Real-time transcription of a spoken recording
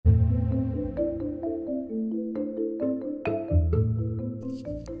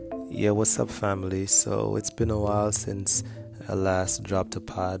Yeah, what's up, family? So it's been a while since I last dropped a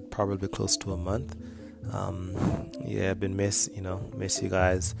pod, probably close to a month. Yeah, I've been miss you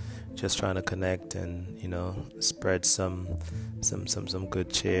guys. Just trying to connect and spread some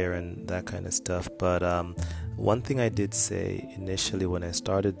good cheer and that kind of stuff. But one thing I did say initially when I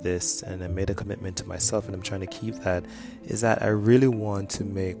started this, and I made a commitment to myself, and I'm trying to keep that, is that I really want to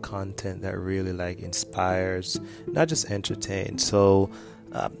make content that really inspires, not just entertains. So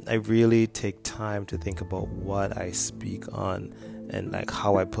I really take time to think about what I speak on and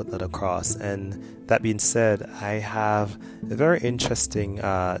how I put that across. And that being said, I have a very interesting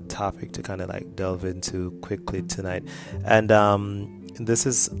topic to kind of delve into quickly tonight. And this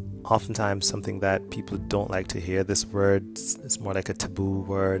is oftentimes something that people don't like to hear. This word is more like a taboo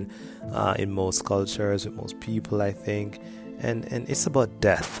word in most cultures, with most people, I think. And it's about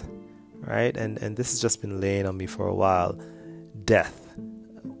death, right? And this has just been laying on me for a while. Death.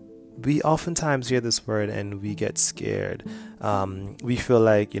 We oftentimes hear this word and we get scared. We feel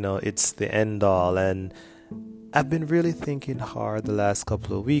like, it's the end all. And I've been really thinking hard the last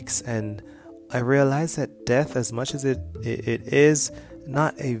couple of weeks, and I realized that death, as much as it is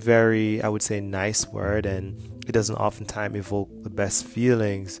not a very, I would say, nice word, and it doesn't oftentimes evoke the best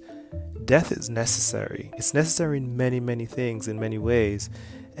feelings, death is necessary. It's necessary in many, many things, in many ways.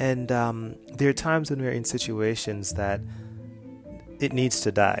 And there are times when we're in situations that it needs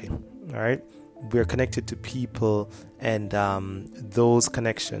to die. All right, we're connected to people, and those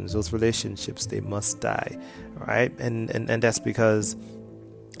connections, those relationships, they must die, right? And that's because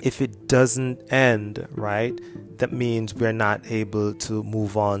if it doesn't end, right, that means we're not able to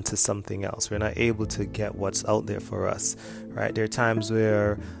move on to something else. We're not able to get what's out there for us, right? There are times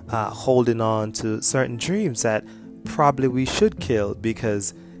we're holding on to certain dreams that probably we should kill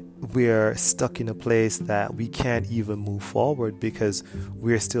because we're stuck in a place that we can't even move forward because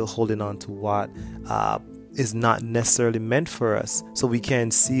we're still holding on to what is not necessarily meant for us. So we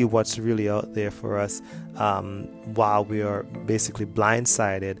can't see what's really out there for us while we are basically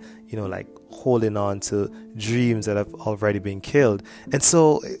blindsided, holding on to dreams that have already been killed. And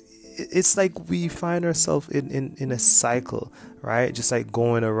so it's like we find ourselves in a cycle, right? Just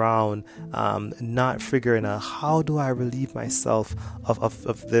going around, not figuring out, how do I relieve myself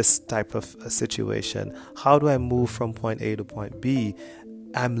of this type of situation? How do I move from point A to point B?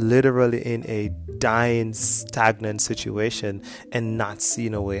 I'm literally in a dying, stagnant situation and not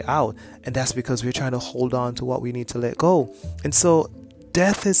seeing a way out. And that's because we're trying to hold on to what we need to let go. And so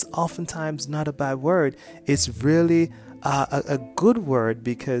death is oftentimes not a bad word. It's really a good word,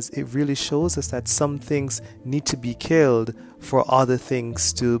 because it really shows us that some things need to be killed for other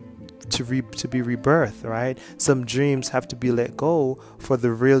things to be rebirthed, right? Some dreams have to be let go for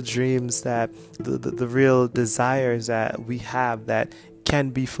the real dreams, that the real desires that we have that can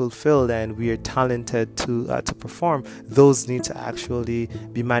be fulfilled and we are talented to perform. Those need to actually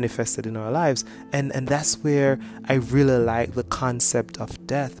be manifested in our lives, and that's where I really like the concept of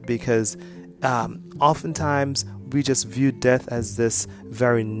death, because oftentimes we just view death as this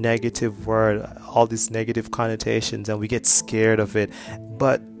very negative word, all these negative connotations, and we get scared of it.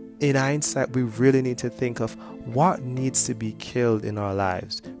 But in hindsight, we really need to think of what needs to be killed in our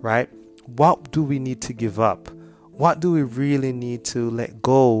lives, right? What do we need to give up? What do we really need to let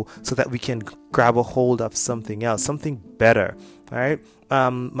go so that we can grab a hold of something else, something better, right?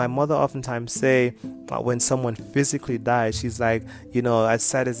 My mother oftentimes say when someone physically dies, she's like, as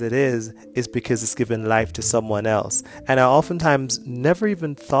sad as it is, it's because it's given life to someone else. And I oftentimes never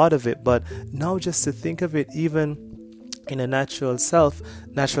even thought of it, but now just to think of it, even in a natural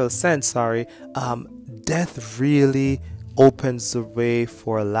sense, death really opens the way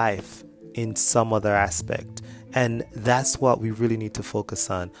for life in some other aspect. And that's what we really need to focus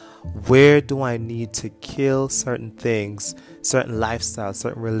on. Where do I need to kill certain things, certain lifestyles,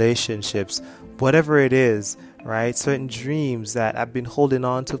 certain relationships, whatever it is, right? Certain dreams that I've been holding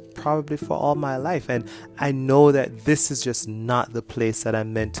on to probably for all my life. And I know that this is just not the place that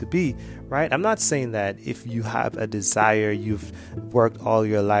I'm meant to be, right? I'm not saying that if you have a desire, you've worked all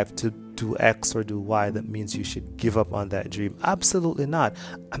your life to do X or do Y, that means you should give up on that dream. Absolutely not.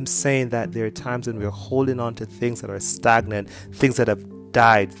 I'm saying that there are times when we're holding on to things that are stagnant, things that have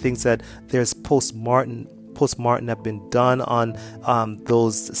died, things that there's post-mortem have been done on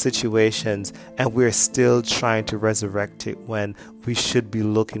those situations, and we're still trying to resurrect it when we should be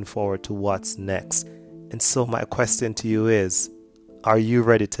looking forward to what's next. And so my question to you is, are you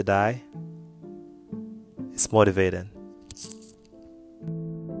ready to die? It's motivating.